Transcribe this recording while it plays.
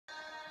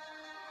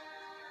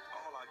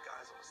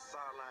guys on the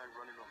sideline,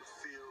 running on the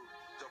field,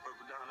 jump up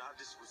and down. I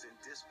just was in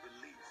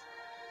disbelief.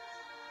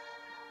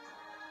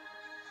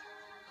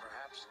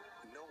 Perhaps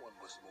no one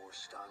was more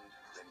stunned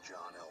than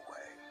John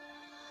Elway.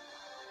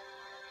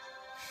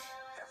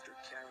 After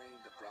carrying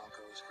the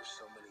Broncos for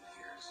so many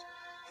years,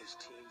 his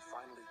team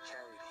finally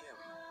carried him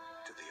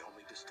to the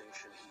only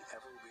distinction he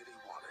ever really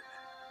wanted,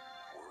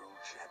 world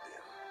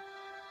champion.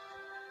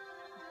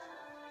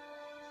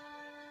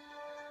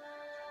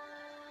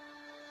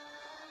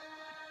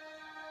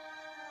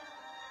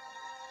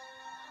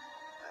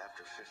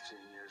 After 15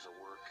 years of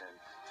work and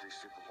 3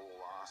 Super Bowl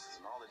losses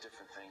and all the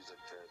different things that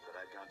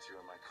I've gone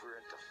through in my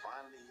career, to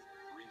finally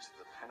reach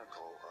the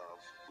pinnacle of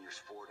your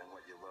sport and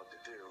what you love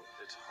to do,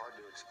 it's hard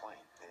to explain.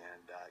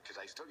 And because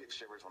I still get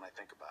shivers when I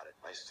think about it.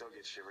 I still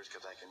get shivers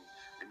because I can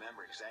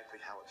remember exactly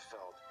how it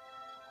felt.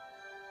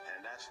 And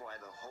that's why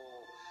the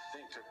whole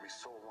thing took me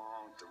so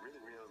long to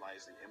really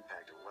realize the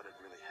impact of what had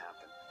really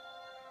happened.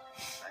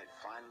 I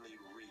finally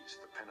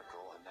reached the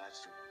pinnacle, and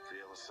that's to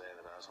be able to say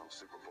that I was on a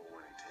Super Bowl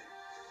winning team.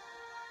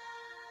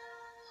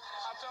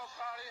 I'm so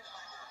proud of you.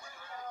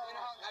 You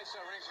know how nice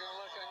that ring's going to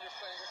look on your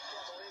finger?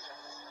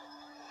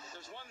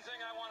 There's one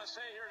thing I want to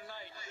say here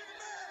tonight.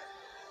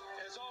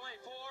 It's only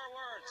 4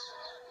 words.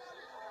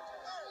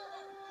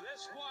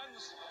 This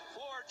one's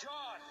for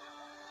John.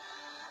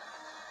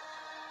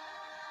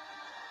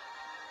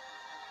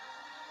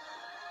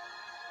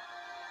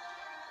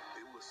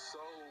 It was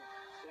so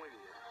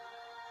poignant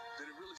that it really